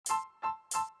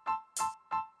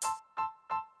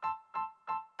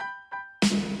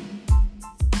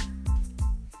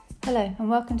Hello and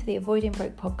welcome to the Avoiding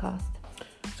Broke podcast.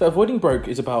 So Avoiding Broke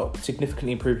is about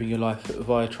significantly improving your life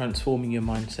via transforming your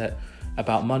mindset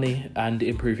about money and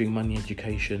improving money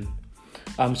education.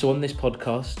 So on this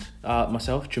podcast,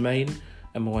 myself, Jermaine,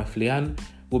 and my wife, Leanne,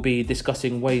 will be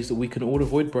discussing ways that we can all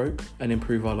avoid broke and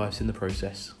improve our lives in the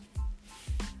process.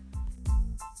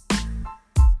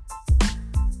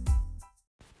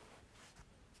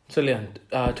 So Leanne,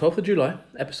 12th of July,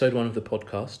 episode 1 of the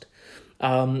podcast.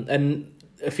 And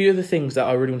a few of the things that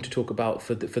I really want to talk about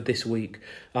for this week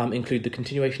include the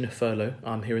continuation of furlough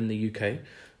here in the UK,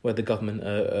 where the government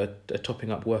are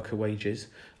topping up worker wages.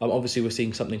 Obviously, we're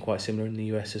seeing something quite similar in the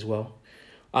US as well.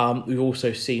 We've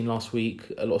also seen last week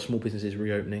a lot of small businesses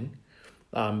reopening,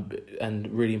 and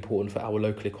really important for our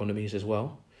local economies as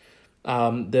well.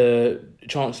 The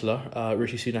Chancellor,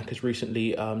 Rishi Sunak, has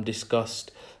recently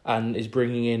discussed and is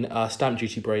bringing in a stamp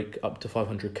duty break up to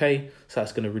 500k. So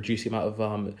that's going to reduce the amount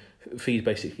of fees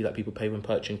basically that people pay when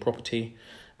purchasing property.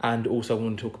 And also I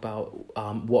want to talk about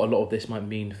what a lot of this might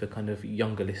mean for kind of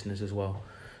younger listeners as well.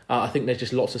 I think there's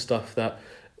just lots of stuff that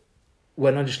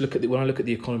when I look at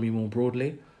the economy more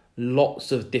broadly,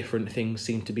 lots of different things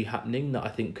seem to be happening that I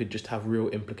think could just have real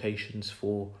implications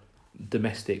for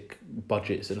domestic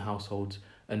budgets and households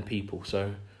and people.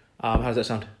 So how does that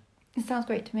sound? It sounds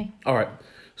great to me. All right.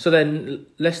 So then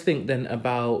let's think then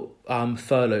about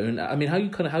furlough. And I mean,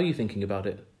 how are you thinking about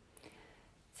it?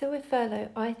 So with furlough,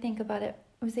 I think about it,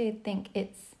 obviously I think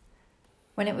it's,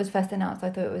 when it was first announced,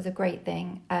 I thought it was a great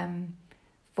thing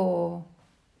for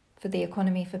the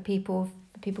economy, for people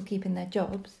keeping their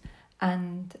jobs,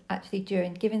 and actually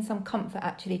giving some comfort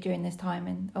during this time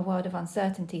in a world of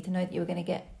uncertainty, to know that you were going to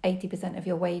get 80% of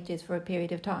your wages for a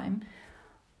period of time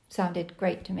sounded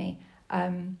great to me.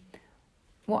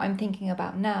 What I'm thinking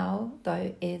about now,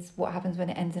 though, is what happens when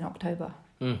it ends in October.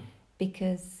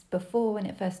 Because before, when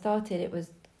it first started, it was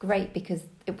great because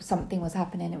something was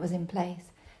happening, it was in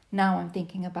place. Now I'm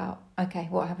thinking about, okay,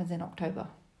 what happens in October?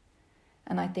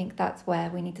 And I think that's where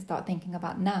we need to start thinking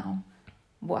about now,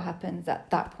 what happens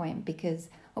at that point, because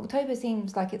October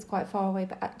seems like it's quite far away,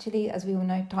 but actually, as we all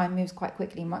know, time moves quite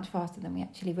quickly, much faster than we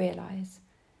actually realise.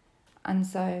 And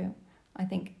so I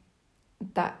think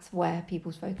that's where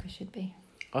people's focus should be.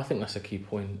 I think that's a key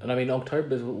point. And I mean,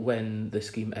 October is when the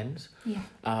scheme ends. Yeah.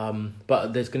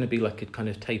 But there's going to be like a kind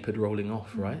of tapered rolling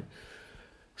off, right?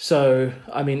 So,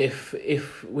 I mean,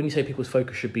 if when you say people's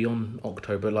focus should be on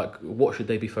October, like what should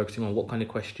they be focusing on? What kind of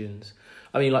questions?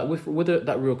 I mean, like with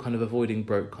that real kind of avoiding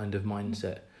broke kind of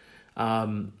mindset,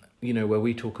 where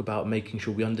we talk about making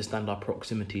sure we understand our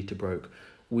proximity to broke,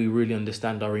 we really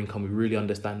understand our income, we really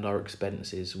understand our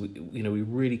expenses, we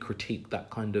really critique that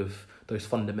kind of, those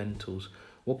fundamentals.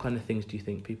 What kind of things do you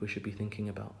think people should be thinking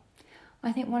about?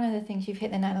 I think one of the things, you've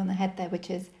hit the nail on the head there, which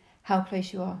is how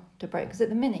close you are to broke. Because at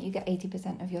the minute you get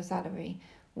 80% of your salary,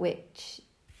 which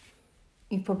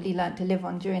you've probably learnt to live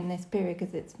on during this period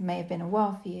because it may have been a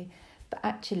while for you. But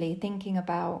actually thinking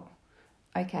about,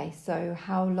 okay, so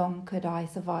how long could I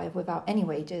survive without any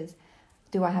wages?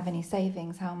 Do I have any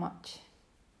savings? How much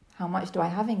do I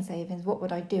have in savings? What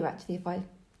would I do actually if I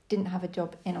didn't have a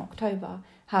job in October?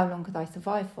 How long could I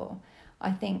survive for? I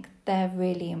think they're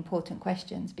really important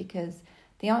questions, because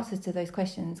the answers to those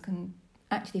questions can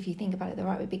actually, if you think about it the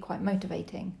right way, be quite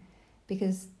motivating,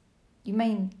 because you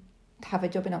may have a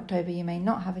job in October, you may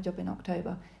not have a job in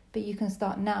October, but you can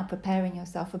start now preparing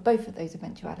yourself for both of those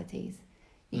eventualities.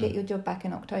 You get your job back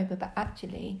in October, but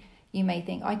actually you may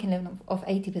think, I can live off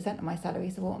 80% of my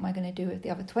salary, so what am I going to do with the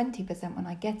other 20% when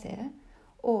I get it?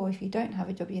 Or if you don't have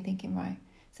a job, you're thinking, right,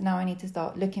 so now I need to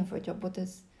start looking for a job.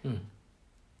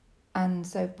 And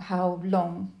so how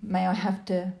long may I have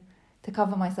to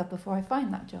cover myself before I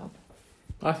find that job?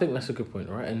 I think that's a good point,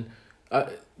 right? And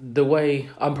the way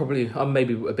I'm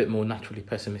maybe a bit more naturally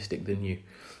pessimistic than you.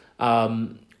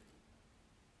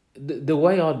 The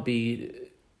way I'd be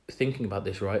thinking about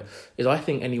this, right, is I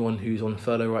think anyone who's on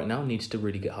furlough right now needs to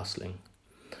really get hustling.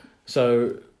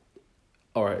 So,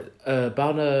 all right,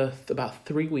 about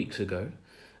 3 weeks ago,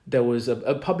 there was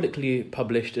a publicly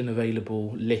published and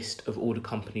available list of all the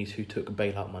companies who took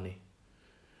bailout money,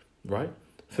 right?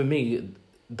 For me,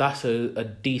 that's a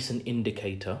decent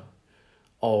indicator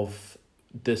of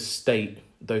the state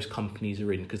those companies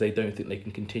are in, because they don't think they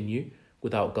can continue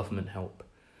without government help.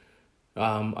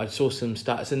 I saw some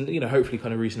stats, and hopefully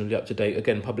kind of reasonably up to date,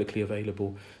 again publicly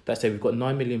available, that say we've got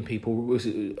 9 million people,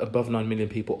 above 9 million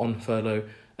people on furlough,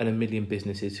 and 1 million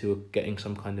businesses who are getting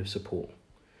some kind of support.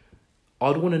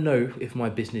 I'd want to know if my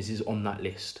business is on that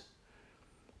list.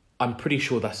 I'm pretty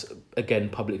sure that's, again,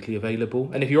 publicly available.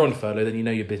 And if you're on furlough, then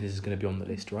your business is going to be on the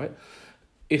list, right?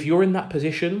 If you're in that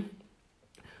position,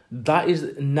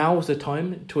 now's the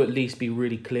time to at least be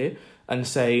really clear and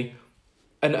say,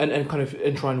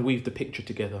 and try and weave the picture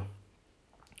together.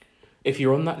 If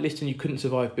you're on that list and you couldn't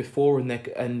survive before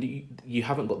and you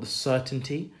haven't got the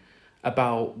certainty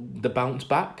about the bounce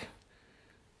back,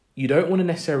 you don't want to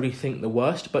necessarily think the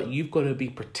worst, but you've got to be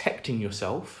protecting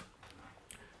yourself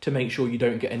to make sure you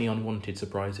don't get any unwanted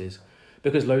surprises.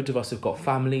 Because loads of us have got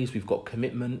families, we've got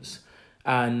commitments,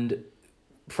 and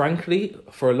frankly,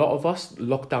 for a lot of us,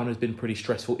 lockdown has been pretty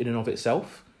stressful in and of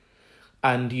itself,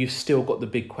 and you've still got the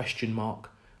big question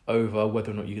mark over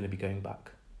whether or not you're going to be going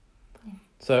back. Yeah.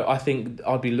 So I think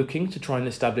I'd be looking to try and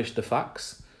establish the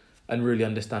facts and really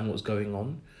understand what's going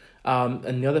on.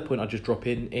 And the other point I'll just drop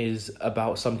in is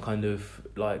about some kind of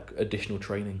like additional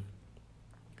training.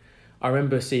 I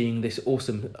remember seeing this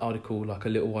awesome article like a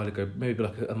little while ago, maybe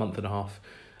like a month and a half,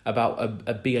 about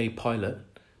a BA pilot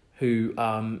who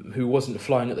wasn't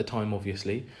flying at the time,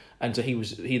 obviously, and so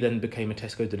he then became a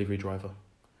Tesco delivery driver.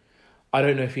 I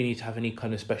don't know if you need to have any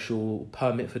kind of special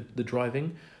permit for the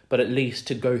driving, but at least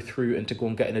to go through and to go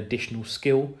and get an additional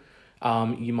skill,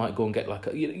 you might go and get like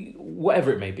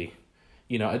whatever it may be.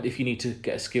 You know, if you need to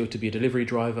get a skill to be a delivery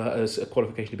driver, as a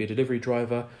qualification to be a delivery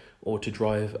driver, or to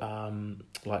drive,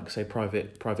 like say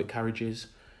private carriages,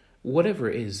 whatever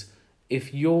it is.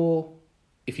 If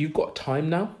you've got time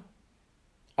now,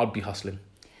 I'd be hustling.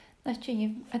 That's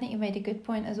true. I think you made a good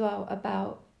point as well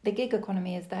about the gig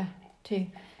economy is there too.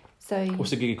 So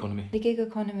what's the gig economy? The gig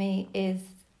economy is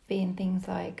being things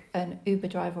like an Uber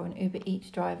driver or an Uber Eats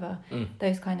driver,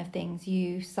 those kind of things.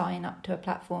 You sign up to a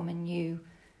platform and you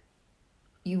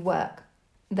work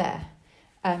there.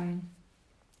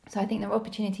 So I think there are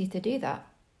opportunities to do that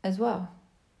as well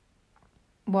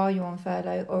while you're on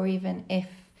furlough, or even if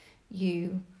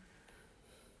you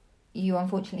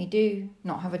unfortunately do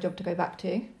not have a job to go back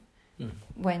to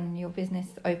when your business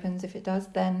opens, if it does,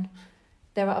 then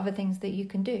there are other things that you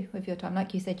can do with your time.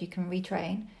 Like you said, you can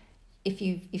retrain. If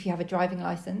you have a driving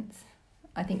license,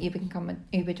 I think you become an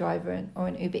Uber driver or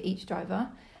an Uber Eats driver.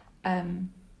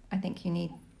 I think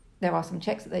there are some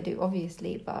checks that they do,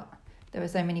 obviously, but there are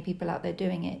so many people out there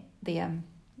doing it.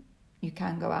 You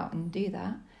can go out and do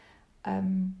that.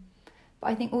 But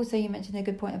I think also you mentioned a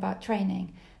good point about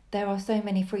training. There are so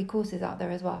many free courses out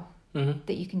there as well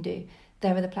that you can do.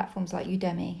 There are the platforms like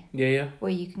Udemy,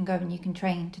 where you can go and you can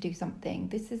train to do something.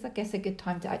 This is, I guess, a good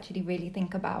time to actually really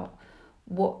think about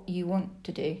what you want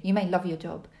to do. You may love your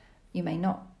job, you may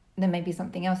not. There may be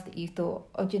something else that you thought,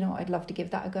 oh, do you know what, I'd love to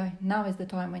give that a go. Now is the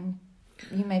time when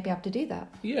you may be able to do that.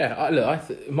 Yeah,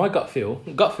 my gut feel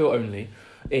only,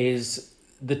 is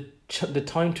the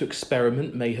time to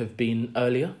experiment may have been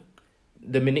earlier.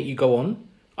 The minute you go on,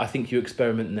 I think you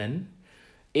experiment then.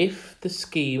 If the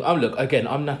scheme... look, again,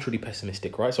 I'm naturally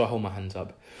pessimistic, right? So I hold my hands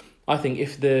up. I think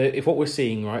if what we're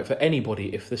seeing, right, for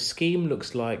anybody, if the scheme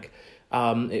looks like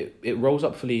it rolls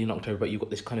up fully in October, but you've got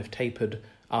this kind of tapered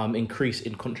increase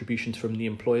in contributions from the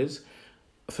employers,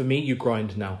 for me, you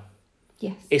grind now.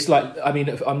 Yes. It's like, I mean,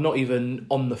 if I'm not even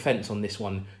on the fence on this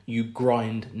one, you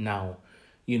grind now.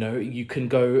 You know, you can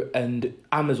go and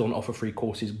Amazon offer free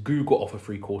courses, Google offer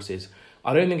free courses.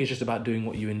 I don't think it's just about doing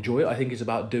what you enjoy. I think it's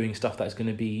about doing stuff that's going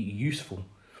to be useful,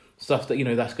 stuff that,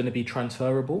 that's going to be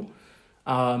transferable.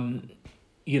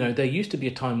 There used to be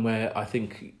a time where I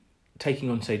think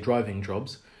taking on, say, driving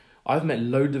jobs, I've met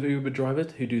loads of Uber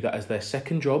drivers who do that as their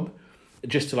second job,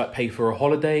 just to like pay for a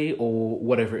holiday or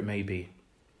whatever it may be.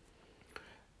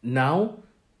 Now,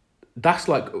 that's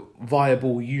like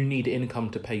viable. You need income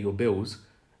to pay your bills.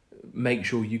 Make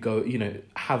sure you go,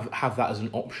 have that as an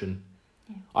option.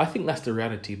 Yeah. I think that's the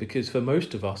reality, because for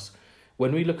most of us,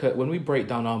 when we break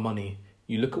down our money,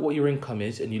 you look at what your income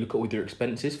is and you look at what your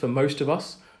expenses. For most of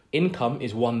us, income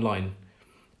is one line.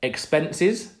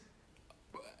 Expenses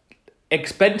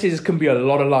can be a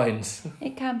lot of lines.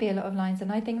 It can be a lot of lines,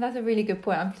 and I think that's a really good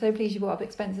point. I'm so pleased you brought up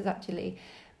expenses, actually,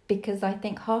 because I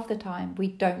think half the time we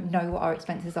don't know what our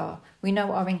expenses are. We know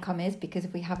what our income is because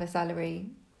if we have a salary,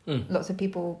 lots of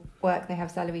people work, they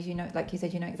have salaries, like you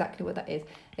said, exactly what that is.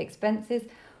 Expenses,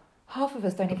 half of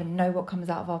us don't even know what comes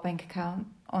out of our bank account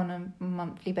on a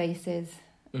monthly basis.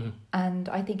 And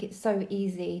I think it's so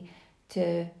easy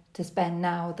to spend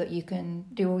now that you can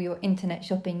do all your internet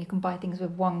shopping, you can buy things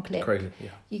with one click. Crazy, yeah.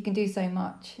 You can do so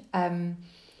much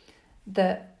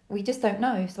that we just don't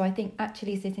know. So I think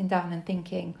actually sitting down and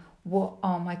thinking, what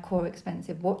are my core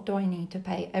expenses? What do I need to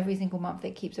pay every single month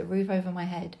that keeps a roof over my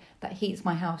head, that heats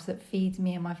my house, that feeds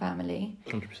me and my family?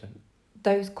 100%.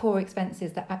 Those core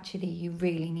expenses that actually you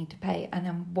really need to pay, and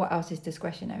then what else is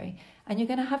discretionary? And you're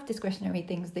going to have discretionary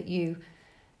things that you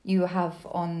you have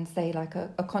on, say, like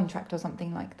a contract or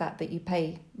something like that you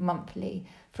pay monthly,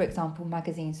 for example,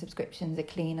 magazine subscriptions, a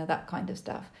cleaner, that kind of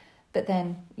stuff. But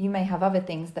then you may have other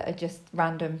things that are just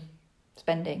random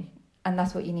spending, and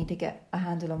that's what you need to get a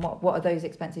handle on. What are those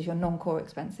expenses, your non-core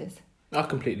expenses? I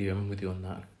completely am with you on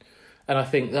that. And I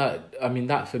think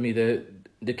that for me,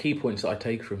 the key points that I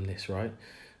take from this, right,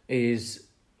 is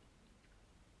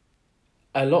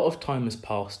a lot of time has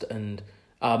passed, and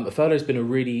furlough's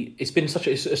been it's been such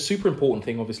a super important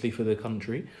thing, obviously, for the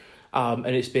country. And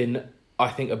it's been, I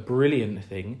think, a brilliant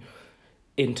thing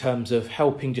in terms of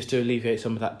helping just to alleviate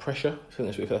some of that pressure. I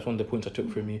think that's one of the points I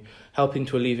took from you, helping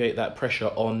to alleviate that pressure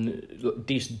on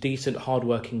decent,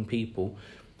 hardworking people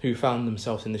who found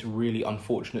themselves in this really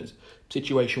unfortunate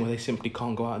situation where they simply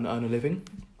can't go out and earn a living.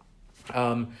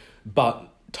 But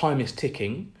time is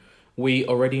ticking. We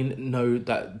already know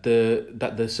that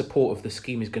the support of the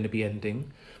scheme is going to be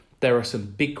ending. There are some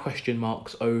big question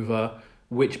marks over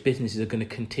which businesses are going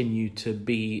to continue to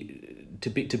be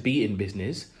in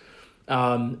business.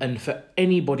 And for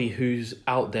anybody who's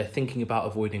out there thinking about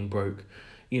avoiding broke,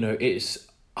 it's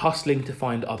hustling to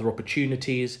find other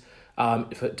opportunities,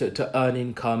 to earn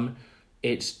income.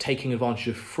 It's taking advantage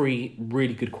of free,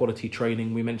 really good quality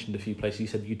training. We mentioned a few places. You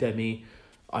said Udemy.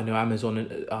 I know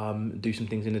Amazon do some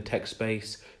things in the tech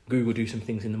space. Google do some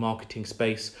things in the marketing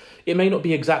space. It may not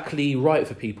be exactly right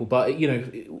for people, but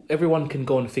everyone can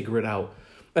go and figure it out.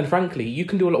 And frankly, you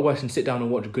can do a lot worse than sit down and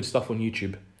watch good stuff on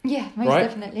YouTube. Yeah, most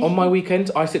definitely. On my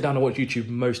weekends, I sit down and watch YouTube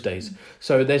most days.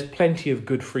 So there's plenty of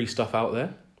good free stuff out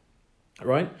there,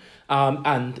 right?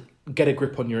 And get a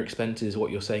grip on your expenses is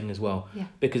what you're saying as well. Yeah.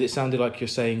 Because it sounded like you're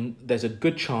saying there's a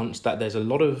good chance that there's a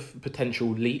lot of potential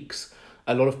leaks,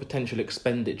 a lot of potential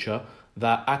expenditure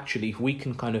that actually, if we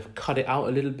can kind of cut it out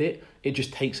a little bit, it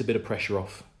just takes a bit of pressure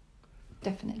off.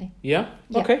 Definitely. Yeah?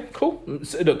 Okay, cool.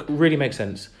 So, look, really makes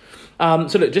sense.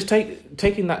 So look, just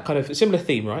taking that kind of similar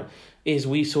theme, right, is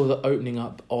we saw the opening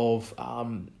up of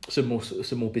some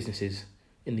more businesses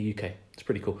in the UK. It's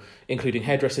pretty cool, including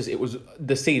hairdressers. It was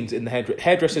the scenes in the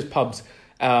hairdressers, pubs,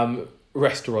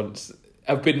 restaurants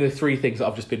have been the three things that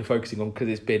I've just been focusing on because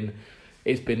it's been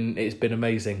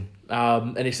amazing.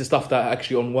 And it's the stuff that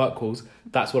actually on work calls,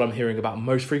 that's what I'm hearing about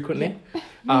most frequently.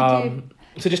 Yeah.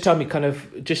 So just tell me kind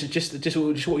of just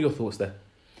what are your thoughts there?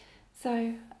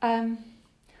 So,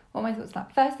 what are my thoughts on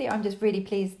that? Firstly, I'm just really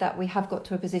pleased that we have got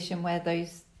to a position where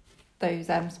those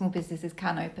small businesses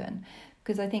can open,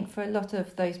 because I think for a lot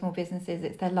of those small businesses,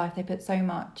 it's their life. They put so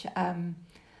much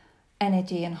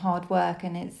energy and hard work,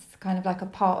 and it's kind of like a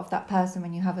part of that person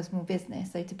when you have a small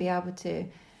business. So to be able to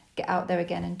get out there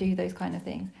again and do those kind of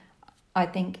things, I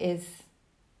think is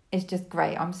just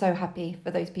great. I'm so happy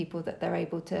for those people that they're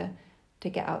able to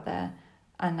get out there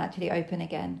and actually open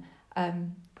again.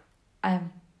 And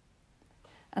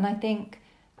I think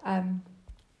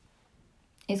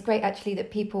it's great actually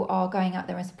that people are going out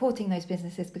there and supporting those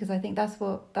businesses, because I think that's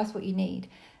what you need.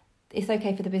 It's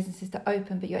okay for the businesses to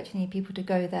open, but you actually need people to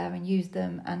go there and use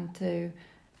them and to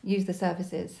use the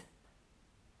services.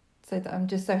 So I'm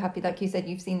just so happy, like you said,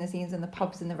 you've seen the scenes in the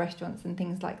pubs and the restaurants and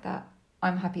things like that.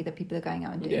 I'm happy that people are going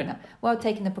out and doing that while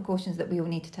taking the precautions that we all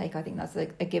need to take. I think that's a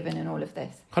given in all of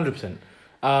this. 100%.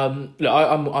 Look,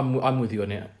 I'm with you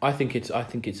on it. I think it's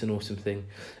an awesome thing.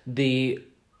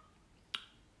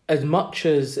 As much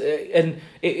as and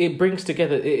it brings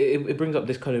together, it brings up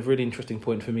this kind of really interesting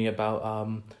point for me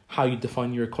about how you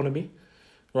define your economy,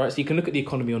 right? So you can look at the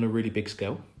economy on a really big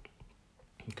scale.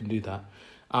 You can do that.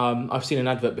 I've seen an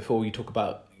advert before where you talk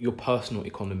about your personal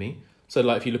economy. So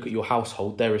like if you look at your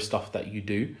household, there is stuff that you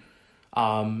do.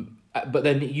 But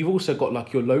then you've also got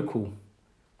like your local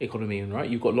economy, right?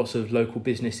 You've got lots of local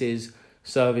businesses,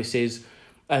 services.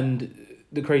 And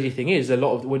the crazy thing is a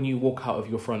lot of when you walk out of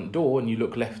your front door and you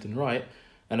look left and right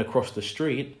and across the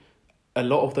street, a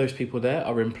lot of those people there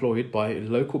are employed by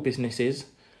local businesses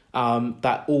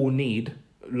that all need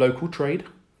local trade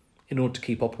in order to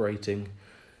keep operating.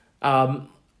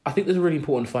 I think there's a really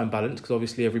important fine balance because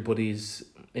obviously everybody's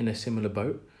in a similar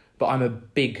boat, but I'm a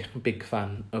big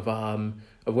fan of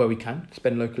where we can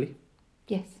spend locally.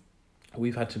 Yes,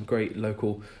 we've had some great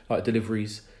local like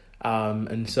deliveries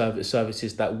and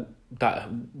services that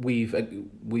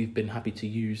we've been happy to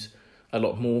use a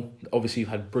lot more. Obviously, you've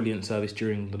had brilliant service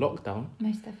during the lockdown,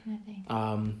 most definitely.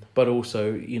 But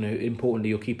also, importantly,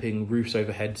 you're keeping roofs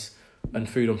over heads and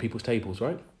food on people's tables,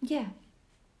 right? Yeah,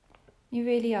 you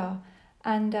really are,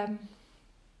 and.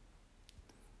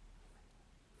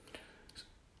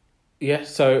 Yeah,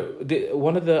 so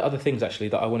one of the other things actually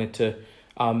that I wanted to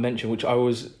mention, which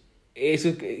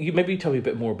maybe tell me a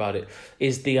bit more about it,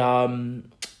 is the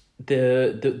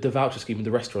the voucher scheme in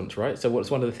the restaurants, right? So what's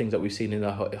one of the things that we've seen in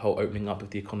the whole opening up of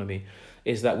the economy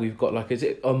is that we've got, like, is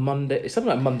it on Monday? It's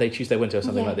something like Monday, Tuesday, Wednesday, or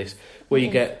something like this, where you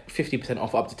get 50%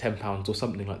 off up to £10 or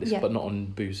something like this, but not on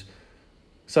booze.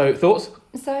 So thoughts?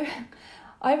 So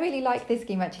I really like this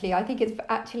scheme, actually. I think it's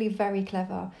actually very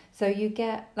clever. So you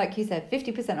get, like you said,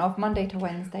 50% off Monday to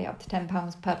Wednesday, up to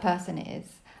 £10 per person it is.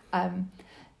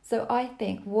 So I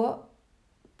think what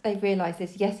they've realised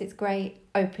is, yes, it's great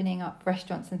opening up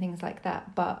restaurants and things like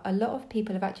that, but a lot of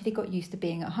people have actually got used to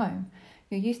being at home.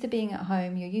 You're used to being at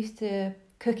home, you're used to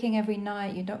cooking every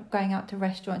night, you're not going out to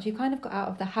restaurants, you kind of got out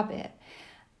of the habit.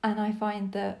 And I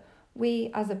find that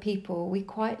we as a people, we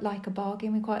quite like a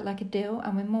bargain, we quite like a deal,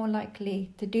 and we're more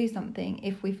likely to do something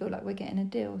if we feel like we're getting a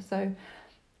deal. So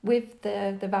with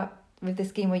the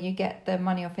scheme where you get the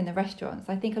money off in the restaurants,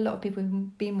 I think a lot of people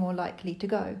would be more likely to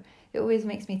go. It always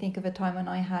makes me think of a time when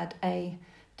I had a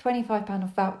 £25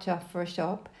 off voucher for a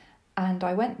shop, and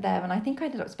I went there and I think I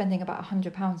ended up spending about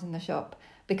 £100 in the shop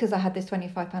because I had this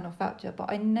 £25 off voucher, but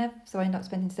I ended up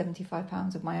spending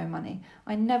 £75 of my own money.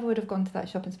 I never would have gone to that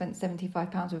shop and spent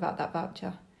 £75 without that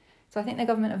voucher. So I think the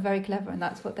government are very clever, and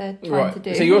that's what they're trying to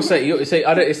do. So you're saying,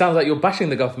 it sounds like you're bashing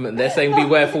the government. They're saying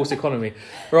beware false economy.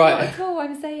 Right. Not at all.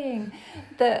 I'm saying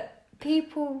that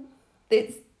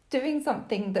it's doing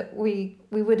something that we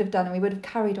would have done and we would have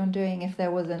carried on doing if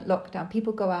there wasn't lockdown.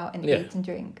 People go out and eat and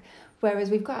drink, whereas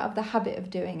we've got out of the habit of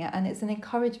doing it, and it's an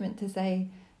encouragement to say,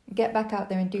 get back out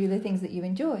there and do the things that you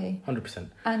enjoy. 100%.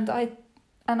 And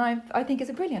I think it's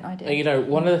a brilliant idea. And, you know,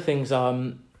 one of the things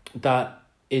that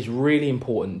is really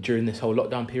important during this whole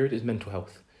lockdown period is mental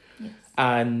health. Yes.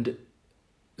 And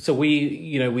so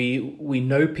we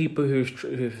know people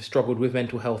who've struggled with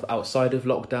mental health outside of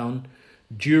lockdown,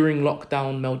 during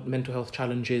lockdown, mental health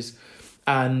challenges.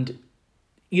 And,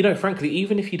 you know, frankly,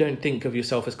 even if you don't think of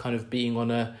yourself as kind of being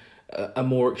on a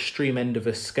more extreme end of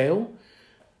a scale,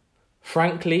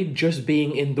 frankly, just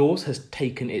being indoors has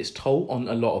taken its toll on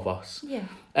a lot of us. Yeah.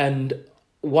 And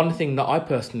one thing that I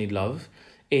personally love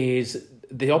is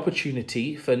the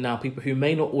opportunity for now people who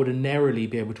may not ordinarily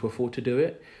be able to afford to do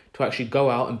it, to actually go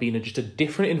out and be in just a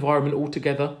different environment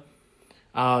altogether,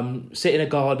 sit in a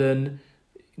garden,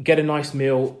 get a nice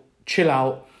meal, chill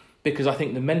out, because I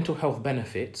think the mental health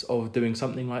benefits of doing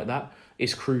something like that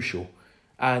is crucial.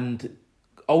 And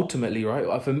ultimately, right,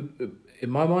 in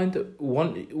my mind,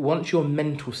 once your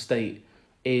mental state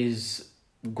is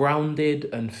grounded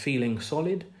and feeling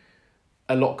solid,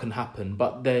 a lot can happen.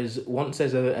 But once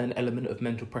there's an element of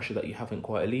mental pressure that you haven't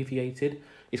quite alleviated,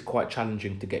 it's quite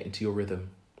challenging to get into your rhythm.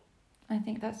 I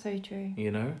think that's so true.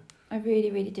 You know? I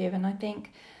really, really do. And I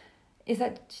think it's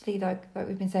actually, like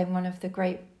we've been saying, one of the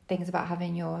great things about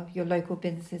having your local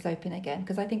businesses open again,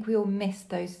 because I think we all miss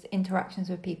those interactions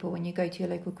with people when you go to your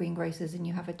local greengrocers and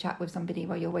you have a chat with somebody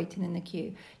while you're waiting in the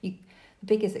queue. The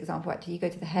biggest example, actually, you go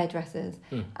to the hairdressers,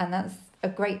 and that's a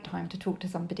great time to talk to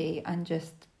somebody and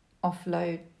just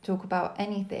offload, talk about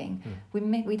anything. We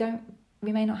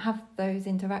may not have those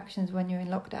interactions when you're in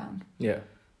lockdown. Yeah.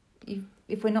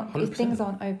 If things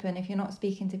aren't open, if you're not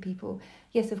speaking to people,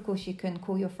 yes, of course you can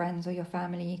call your friends or your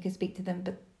family, you can speak to them,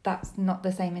 but that's not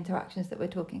the same interactions that we're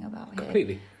talking about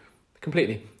here.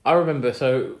 Completely. I remember,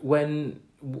 so when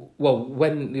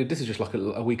this is just like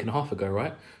a week and a half ago,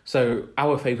 right? So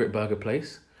our favourite burger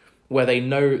place, where they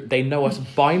know us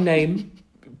by name,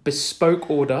 bespoke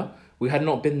order. We had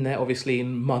not been there, obviously,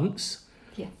 in months.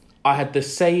 Yeah. I had the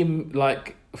same,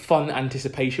 like, fun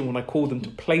anticipation when I called them to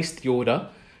place the order,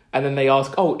 and then they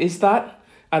ask, "Oh, is that?"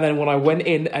 And then when I went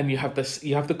in and you have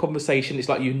the conversation, it's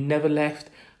like you never left.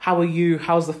 How are you?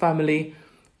 How's the family?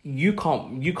 You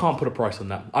can't put a price on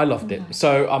that. I loved it.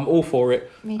 So I'm all for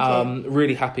it. Me too.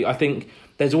 Really happy. I think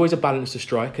there's always a balance to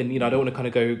strike, and, you know, I don't want to kind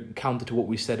of go counter to what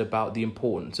we said about the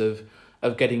importance of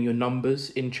getting your numbers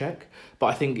in check. But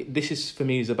I think this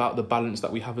is about the balance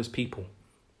that we have as people.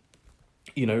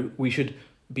 You know, we should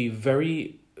be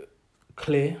very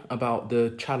clear about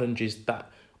the challenges that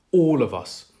all of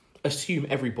us, assume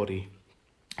everybody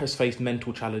has faced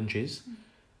mental challenges,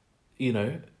 you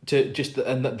know,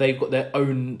 and that they've got their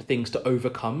own things to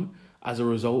overcome as a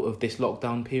result of this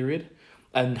lockdown period.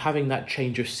 And having that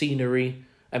change of scenery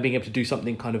and being able to do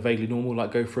something kind of vaguely normal,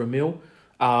 like go for a meal,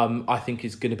 I think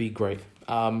is going to be great.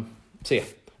 So yeah,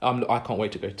 I can't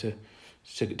wait to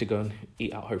go and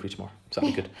eat out hopefully tomorrow. So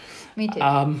that'll be good. Me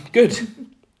too. Good.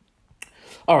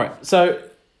 All right. So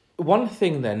one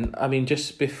thing then, I mean,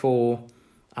 just before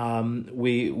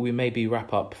we maybe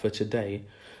wrap up for today,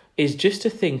 is just to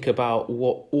think about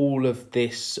what all of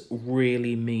this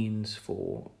really means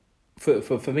for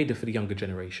the younger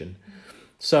generation.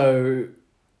 So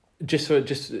just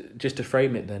to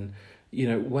frame it then, you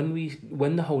know,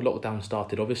 when the whole lockdown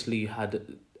started, obviously you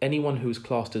had anyone who was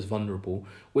classed as vulnerable,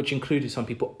 which included some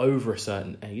people over a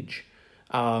certain age.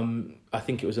 I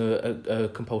think it was a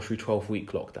compulsory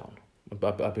 12-week lockdown.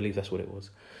 I believe that's what it was.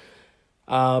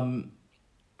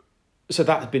 So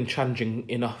that had been challenging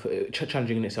in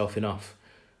itself enough.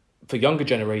 For younger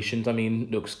generations, I mean,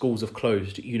 look, schools have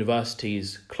closed,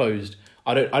 universities closed.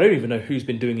 I don't even know who's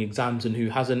been doing exams and who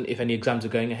hasn't. If any exams are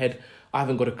going ahead, I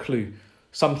haven't got a clue.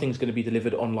 Something's going to be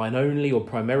delivered online only or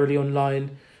primarily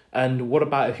online. And what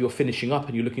about if you're finishing up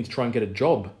and you're looking to try and get a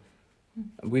job?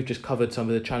 We've just covered some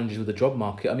of the challenges with the job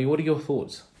market. I mean, what are your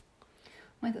thoughts?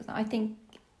 My thoughts, I think,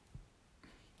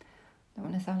 I don't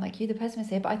want to sound like you, the pessimist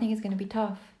here, but I think it's going to be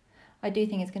tough. I do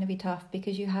think it's going to be tough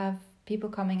because you have people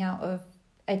coming out of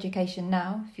education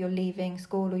now. If you're leaving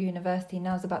school or university,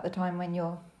 now's about the time when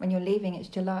you're leaving. It's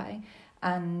July,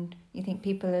 and you think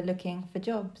people are looking for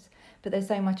jobs, but there's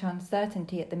so much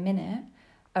uncertainty at the minute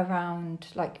around,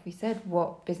 like we said,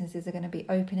 what businesses are going to be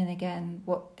opening again,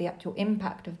 what the actual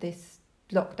impact of this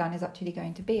lockdown is actually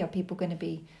going to be. Are people going to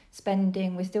be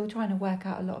spending? We're still trying to work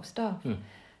out a lot of stuff.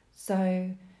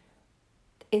 So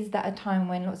is that a time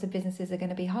when lots of businesses are going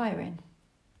to be hiring?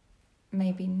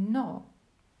 Maybe not.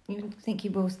 You think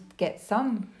you will get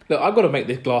some? Look, I've got to make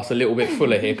this glass a little bit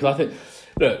fuller here, because I think,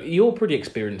 look, you're pretty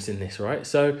experienced in this, right?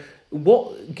 So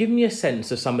give me a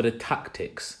sense of some of the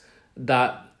tactics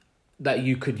that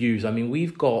you could use. I mean,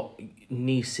 we've got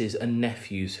nieces and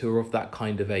nephews who are of that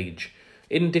kind of age,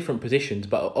 in different positions,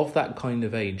 but of that kind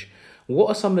of age. What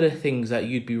are some of the things that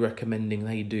you'd be recommending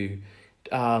they do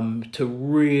to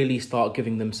really start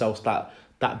giving themselves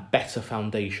that better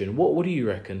foundation? What do you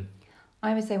reckon?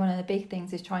 I would say one of the big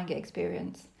things is try and get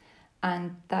experience.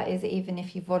 And that is even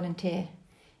if you volunteer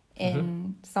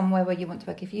in somewhere where you want to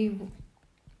work. If you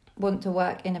want to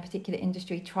work in a particular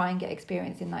industry, try and get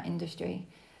experience in that industry.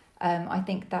 I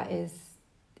think that is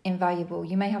invaluable.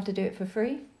 You may have to do it for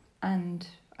free, and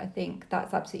I think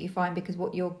that's absolutely fine, because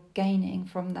what you're gaining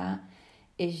from that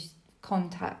is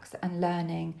contacts and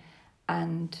learning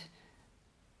and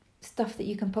stuff that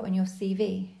you can put on your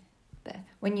CV. There,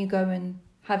 when you go and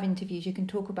have interviews, you can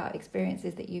talk about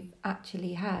experiences that you've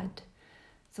actually had.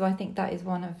 So I think that is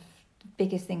one of the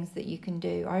biggest things that you can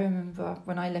do. I remember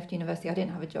when I left university, I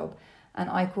didn't have a job, and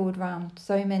I called around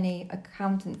so many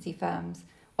accountancy firms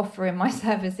offering my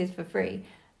services for free,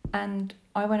 and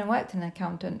I went and worked as an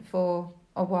accountant for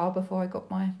a while before I got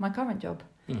my current job.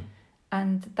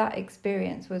 And that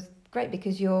experience was great,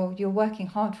 because you're working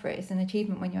hard for it. It's an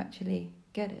achievement when you actually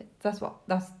get it. That's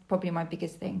probably my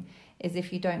biggest thing, is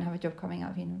if you don't have a job coming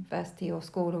out of university or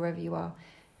school or wherever you are,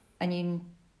 and you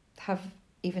have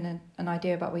even an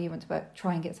idea about where you want to work,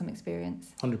 try and get some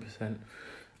experience. 100%.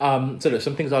 So look,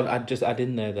 some things I'd just add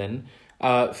in there then.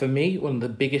 For me, one of the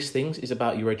biggest things is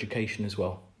about your education as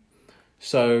well.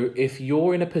 So if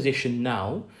you're in a position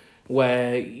now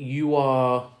where you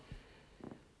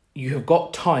have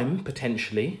got time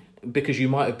potentially, because you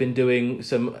might have been doing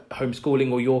some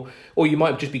homeschooling, or you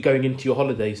might just be going into your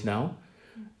holidays now,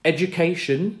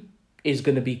 education is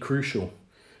going to be crucial.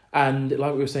 And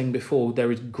like we were saying before,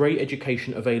 there is great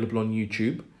education available on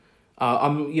YouTube.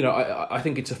 I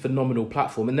think it's a phenomenal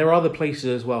platform, and there are other places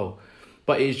as well.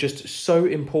 But it's just so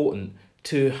important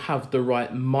to have the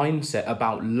right mindset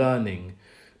about learning,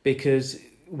 because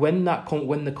when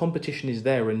the competition is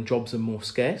there and jobs are more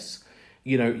scarce,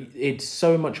 it's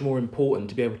so much more important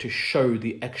to be able to show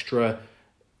the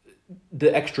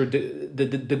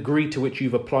degree to which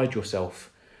you've applied yourself.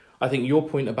 I think your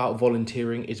point about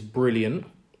volunteering is brilliant.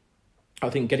 I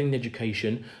think getting an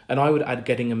education, and I would add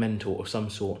getting a mentor of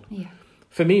some sort. Yeah.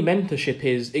 For me, mentorship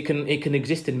it can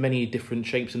exist in many different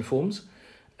shapes and forms,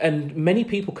 and many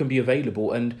people can be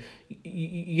available, and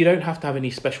you don't have to have any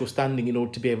special standing in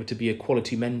order to be able to be a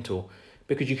quality mentor,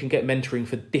 because you can get mentoring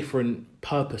for different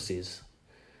purposes.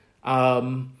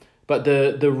 But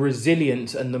the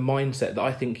resilience and the mindset that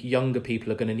I think younger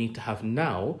people are going to need to have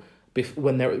now,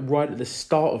 when they're right at the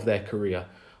start of their career,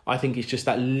 I think it's just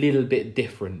that little bit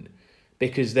different,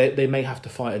 because they may have to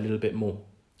fight a little bit more.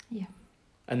 Yeah.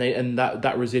 And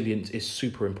that resilience is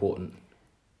super important.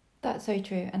 That's so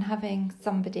true. And having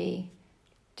somebody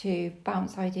to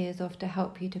bounce ideas off, to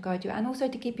help you, to guide you, and also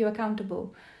to keep you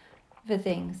accountable for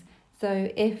things.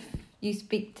 So if you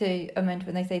speak to a mentor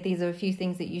and they say these are a few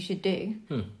things that you should do,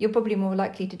 you're probably more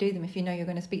likely to do them if you know you're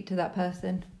going to speak to that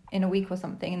person in a week or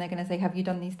something, and they're going to say, have you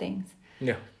done these things?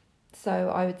 Yeah. So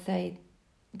I would say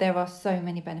there are so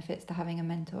many benefits to having a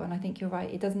mentor, and I think you're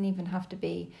right. It doesn't even have to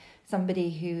be somebody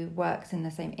who works in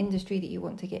the same industry that you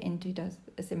want to get into, does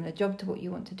a similar job to what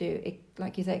you want to do. It,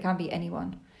 like you say, it can be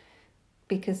anyone,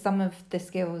 because some of the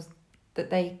skills that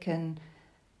they can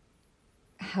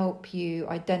help you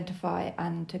identify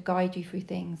and to guide you through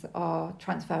things are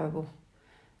transferable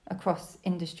across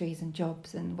industries and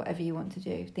jobs and whatever you want to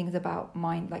do. Things about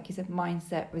like you said,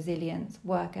 mindset, resilience,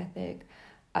 work ethic,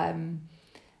 and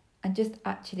just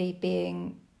actually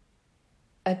being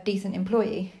a decent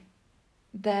employee.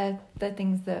 They're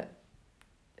things that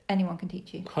anyone can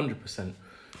teach you. 100%.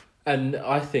 And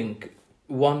I think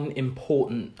one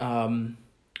important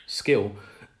skill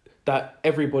that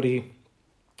everybody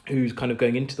who's kind of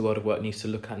going into the world of work needs to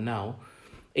look at now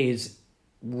is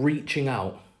reaching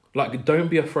out. Like, don't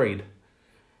be afraid.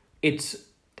 It's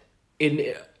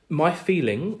in my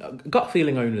feeling, gut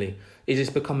feeling only, is it's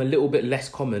become a little bit less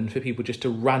common for people just to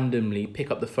randomly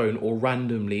pick up the phone or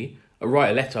randomly write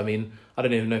a letter. I mean, I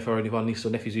don't even know if any of our nieces or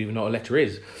nephews even know what a letter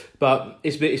is, but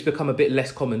it's become a bit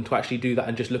less common to actually do that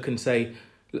and just look and say,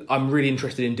 I'm really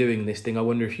interested in doing this thing. I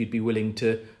wonder if you'd be willing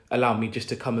to allow me just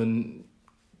to come and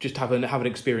just have an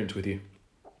experience with you.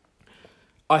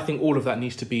 I think all of that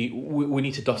needs to be, we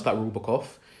need to dust that rule book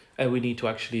off, and we need to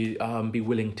actually be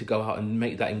willing to go out and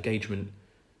make that engagement.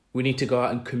 We need to go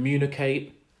out and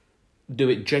communicate, do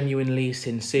it genuinely,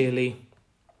 sincerely,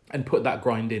 and put that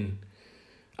grind in.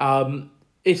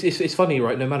 It's funny,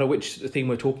 right? No matter which thing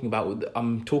we're talking about,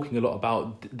 I'm talking a lot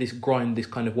about this grind, this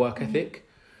kind of work ethic.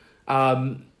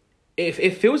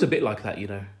 It feels a bit like that, you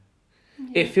know.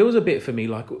 Yeah. It feels a bit for me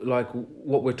like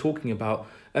what we're talking about,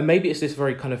 and maybe it's this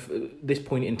very kind of this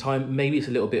point in time. Maybe it's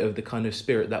a little bit of the kind of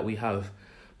spirit that we have,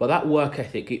 but that work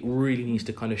ethic, it really needs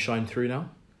to kind of shine through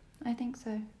now. I think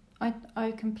so.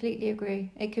 I completely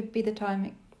agree. It could be the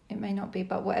time, it may not be,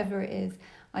 but whatever it is,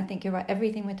 I think you're right.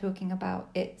 Everything we're talking about,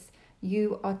 it's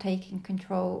you are taking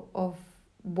control of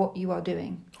what you are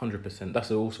doing. 100%. That's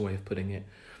an awesome way of putting it.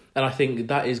 And I think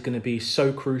that is going to be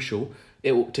so crucial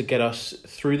to get us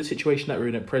through the situation that we're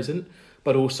in at present,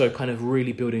 but also kind of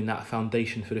really building that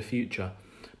foundation for the future.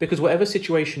 Because whatever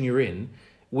situation you're in,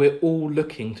 we're all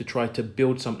looking to try to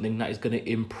build something that is going to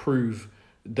improve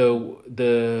the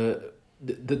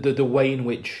way in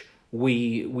which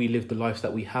we live the lives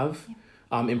that we have,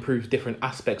 improves different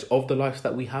aspects of the lives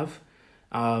that we have.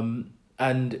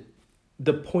 And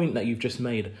the point that you've just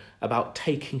made about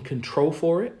taking control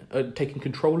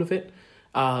of it,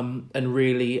 and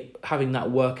really having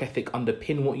that work ethic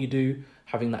underpin what you do,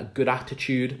 having that good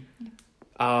attitude,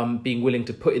 being willing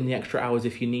to put in the extra hours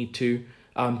if you need to,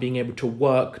 being able to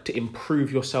work to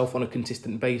improve yourself on a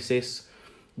consistent basis,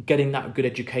 getting that good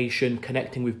education,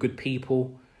 connecting with good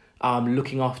people,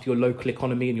 looking after your local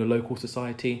economy and your local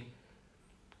society.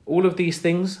 All of these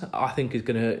things, I think, is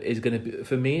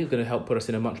gonna help put us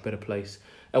in a much better place.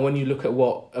 And when you look at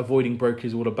what avoiding broke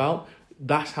is all about,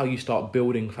 that's how you start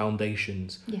building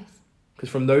foundations. Yes. Because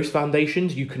from those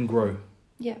foundations, you can grow.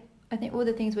 Yeah, I think all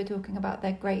the things we're talking about,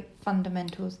 they're great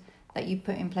fundamentals that you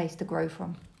put in place to grow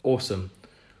from. Awesome.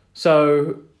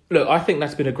 So, look, I think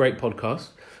that's been a great podcast.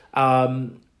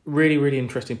 Really, really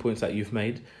interesting points that you've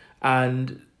made.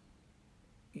 And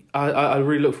I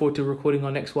really look forward to recording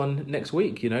our next one next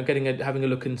week, you know, having a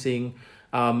look and seeing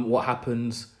what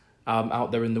happens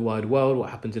out there in the wide world,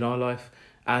 what happens in our life,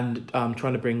 and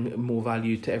trying to bring more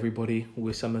value to everybody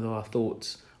with some of our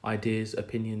thoughts, ideas,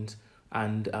 opinions,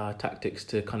 and tactics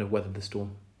to kind of weather the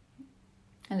storm.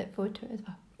 I look forward to it as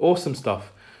well. Awesome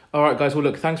stuff. All right, guys. Well,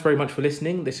 look, thanks very much for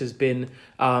listening. This has been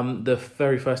the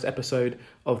very first episode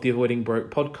of the Avoiding Broke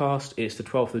podcast. It's the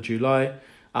 12th of July.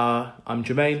 I'm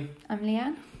Jermaine. I'm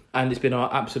Leanne. And it's been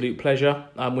our absolute pleasure.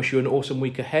 Wish you an awesome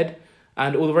week ahead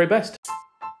and all the very best.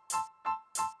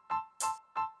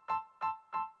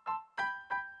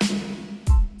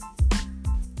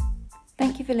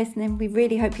 Thank you for listening. We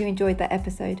really hope you enjoyed that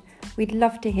episode. We'd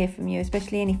love to hear from you,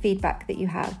 especially any feedback that you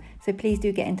have. So please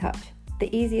do get in touch.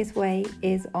 The easiest way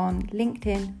is on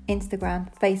LinkedIn,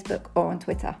 Instagram, Facebook, or on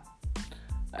Twitter.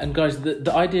 And guys,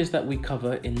 the ideas that we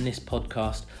cover in this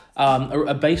podcast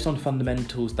are based on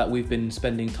fundamentals that we've been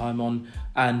spending time on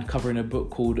and covering a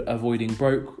book called Avoiding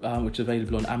Broke, which is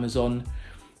available on Amazon.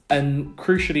 And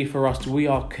crucially for us, we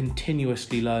are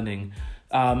continuously learning.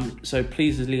 So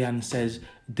please, as Leanne says,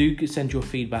 do send your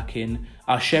feedback in.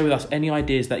 Share with us any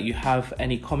ideas that you have,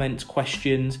 any comments,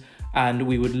 questions, and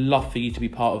we would love for you to be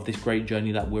part of this great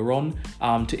journey that we're on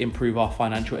to improve our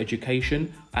financial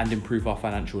education and improve our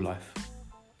financial life.